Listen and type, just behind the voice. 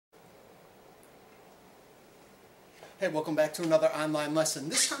Hey, welcome back to another online lesson.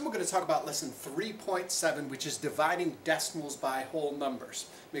 This time we're going to talk about lesson 3.7, which is dividing decimals by whole numbers.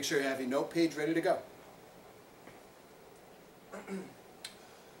 Make sure you have your note page ready to go.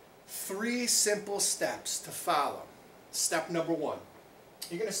 3 simple steps to follow. Step number 1,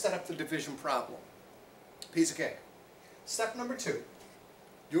 you're going to set up the division problem. Piece of cake. Step number 2,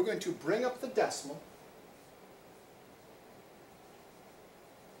 you're going to bring up the decimal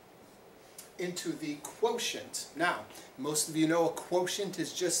into the quotient. Now, most of you know a quotient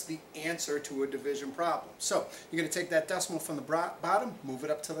is just the answer to a division problem. So, you're going to take that decimal from the bottom, move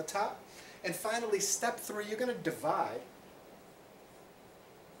it up to the top, and finally, step 3, you're going to divide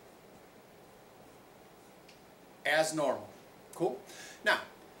as normal. Cool? Now,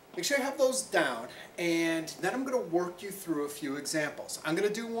 make sure you have those down, and then I'm going to work you through a few examples. I'm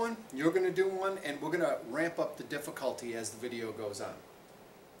going to do one, you're going to do one, and we're going to ramp up the difficulty as the video goes on.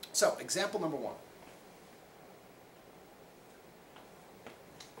 So, example number 1.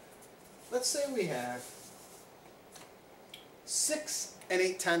 Let's say we have 6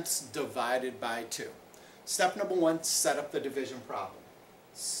 8/10 divided by 2. Step number 1, set up the division problem.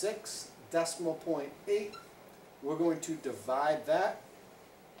 6 decimal point 8, we're going to divide that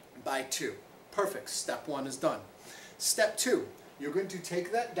by 2. Perfect, step 1 is done. Step 2, you're going to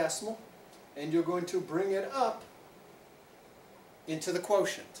take that decimal and you're going to bring it up into the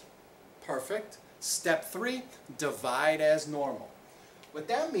quotient. Perfect. Step 3, divide as normal. What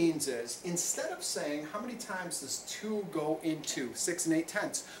that means is, instead of saying how many times does 2 go into 6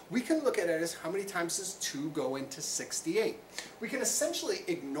 8/10, we can look at it as how many times does 2 go into 68. We can essentially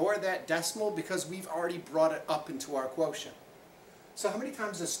ignore that decimal because we've already brought it up into our quotient. So how many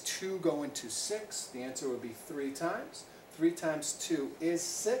times does 2 go into 6? The answer would be 3 times. 3 times 2 is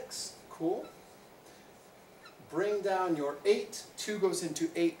 6. Cool. Bring down your 8. 2 goes into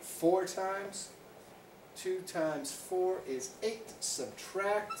 8 4 times. 2 times 4 is 8.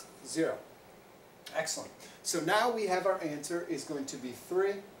 Subtract 0. Excellent. So now we have our answer is going to be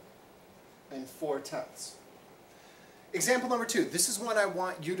 3 4/10. Example number 2. This is one I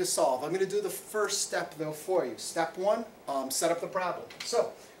want you to solve. I'm going to do the first step though for you. Step 1, set up the problem.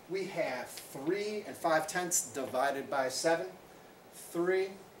 So we have 3 5/10 divided by 7.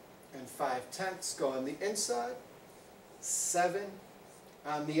 3 5/10 go on the inside, 7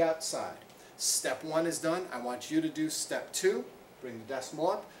 on the outside. Step 1 is done. I want you to do step 2, bring the decimal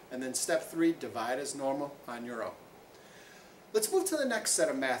up, and then step 3, divide as normal on your own. Let's move to the next set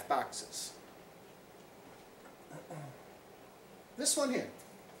of math boxes. This one here.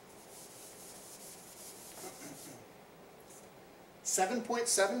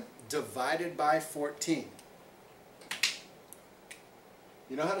 7.7 divided by 14.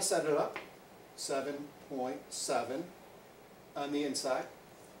 You know how to set it up? 7.7 on the inside,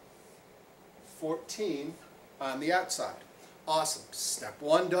 14 on the outside. Awesome. Step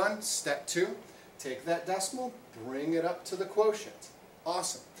 1 done. Step 2, take that decimal, bring it up to the quotient.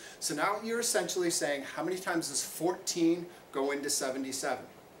 Awesome. So now you're essentially saying how many times does 14 go into 77?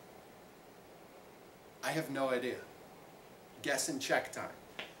 I have no idea. Guess and check time.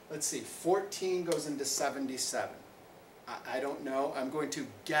 Let's see. 14 goes into 77. I don't know. I'm going to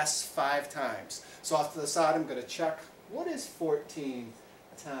guess 5 times. So off to the side, I'm going to check. What is 14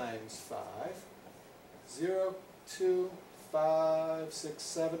 times 5? 0, 2, 5, 6,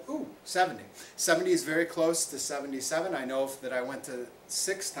 7. Ooh, 70. 70 is very close to 77. I know that I went to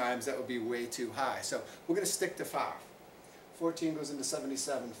 6 times, that would be way too high. So we're going to stick to 5. 14 goes into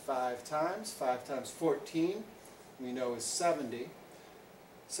 77 5 times. 5 times 14, we know is 70.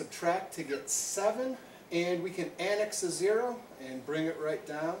 Subtract to get 7. And we can annex a 0 and bring it right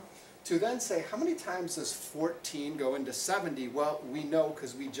down to then say how many times does 14 go into 70? Well, we know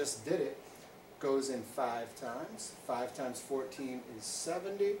because we just did it. Goes in 5 times. 5 times 14 is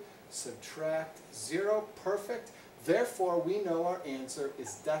 70. Subtract 0. Perfect. Therefore, we know our answer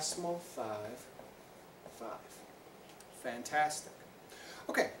is decimal 5, 5. Fantastic.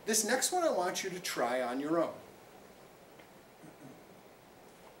 Okay, this next one I want you to try on your own.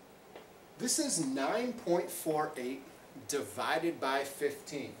 This is 9.48 divided by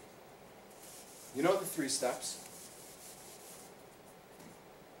 15. You know the 3 steps.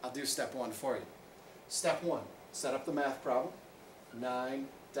 I'll do step 1 for you. Step 1, set up the math problem.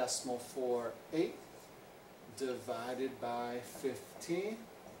 9.48 divided by 15.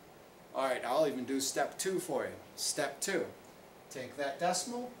 Alright, I'll even do step 2 for you. Step 2, take that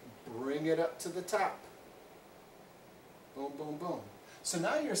decimal, bring it up to the top. Boom, boom, boom. So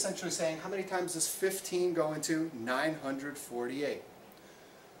now you're essentially saying how many times does 15 go into 948? I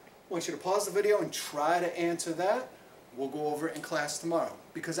want you to pause the video and try to answer that. We'll go over it in class tomorrow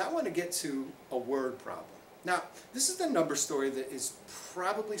because I want to get to a word problem. Now, this is the number story that is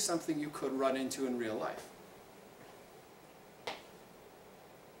probably something you could run into in real life.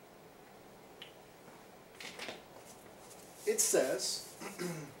 It says,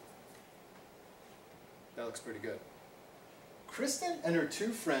 that looks pretty good. Kristen and her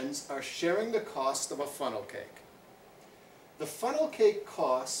two friends are sharing the cost of a funnel cake. The funnel cake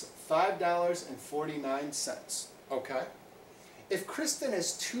costs $5.49, okay? If Kristen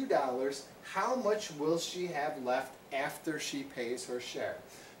has $2, how much will she have left after she pays her share?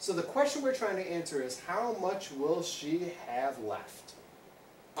 So the question we're trying to answer is, how much will she have left?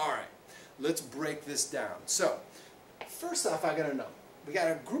 All right, let's break this down. So, first off, I gotta know, we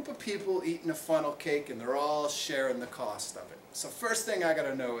got a group of people eating a funnel cake and they're all sharing the cost of it. So first thing I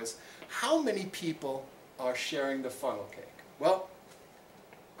gotta know is, how many people are sharing the funnel cake? Well,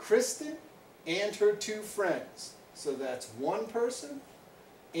 Kristen and her two friends. So that's one person,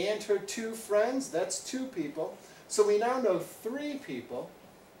 and her two friends, that's two people. So we now know three people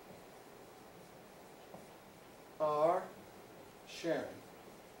are sharing.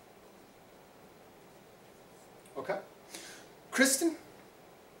 Okay? Kristen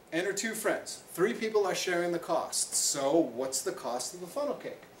and her two friends. Three people are sharing the cost. So what's the cost of the funnel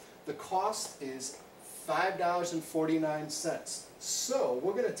cake? The cost is $5.49. So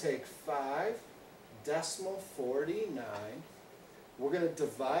we're going to take 5.49. We're going to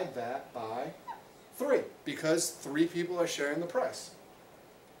divide that by 3 because 3 people are sharing the price.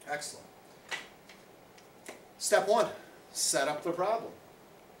 Excellent. Step 1, set up the problem.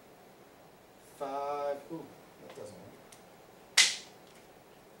 5, ooh, that doesn't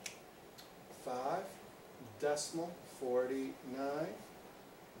work. 5.49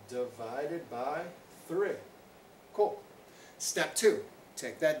 divided by 3. Cool. Step 2,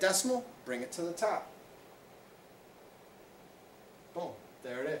 take that decimal, bring it to the top. Boom,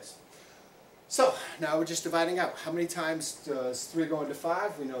 there it is. So, now we're just dividing out. How many times does 3 go into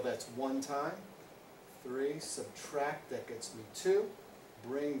 5? We know that's 1 time. 3, subtract, that gets me 2.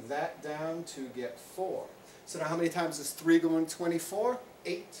 Bring that down to get 4. So now how many times does 3 go into 24?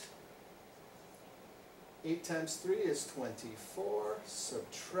 8. 8 times 3 is 24.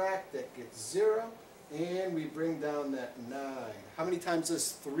 Subtract, that gets 0. And we bring down that 9. How many times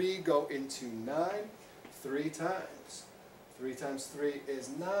does 3 go into 9? 3 times. 3 times 3 is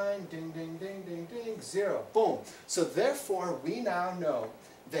 9. Ding, ding, ding, ding, ding. 0. Boom. So therefore, we now know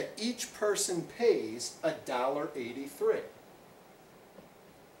that each person pays $1.83.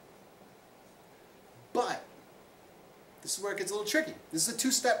 But this is where it gets a little tricky. This is a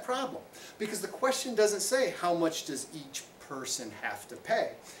two-step problem because the question doesn't say how much does each person have to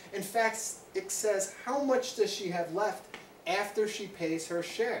pay. In fact, it says how much does she have left after she pays her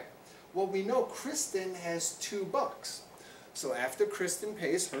share. Well, we know Kristen has $2. So after Kristen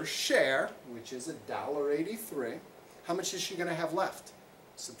pays her share, which is $1.83, how much is she going to have left?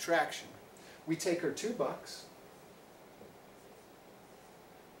 Subtraction. We take her $2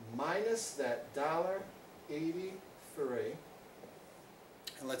 minus that $1.83,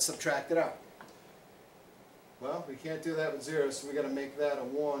 and let's subtract it out. Well, we can't do that with 0, so we got to make that a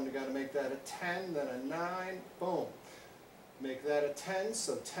 1. We got to make that a 10, then a 9. Boom. Make that a 10.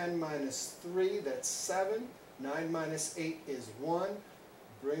 So 10 minus 3, that's 7. 9 minus 8 is 1.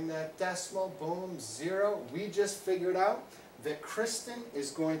 Bring that decimal. Boom. 0. We just figured out that Kristen is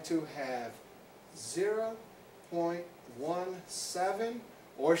going to have 0.17,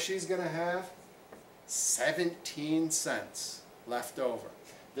 or she's going to have 17 cents left over.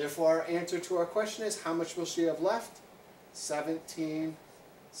 Therefore, our answer to our question is, how much will she have left? 17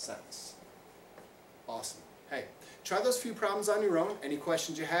 cents. Awesome. Hey, try those few problems on your own. Any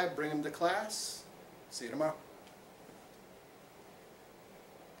questions you have, bring them to class. See you tomorrow.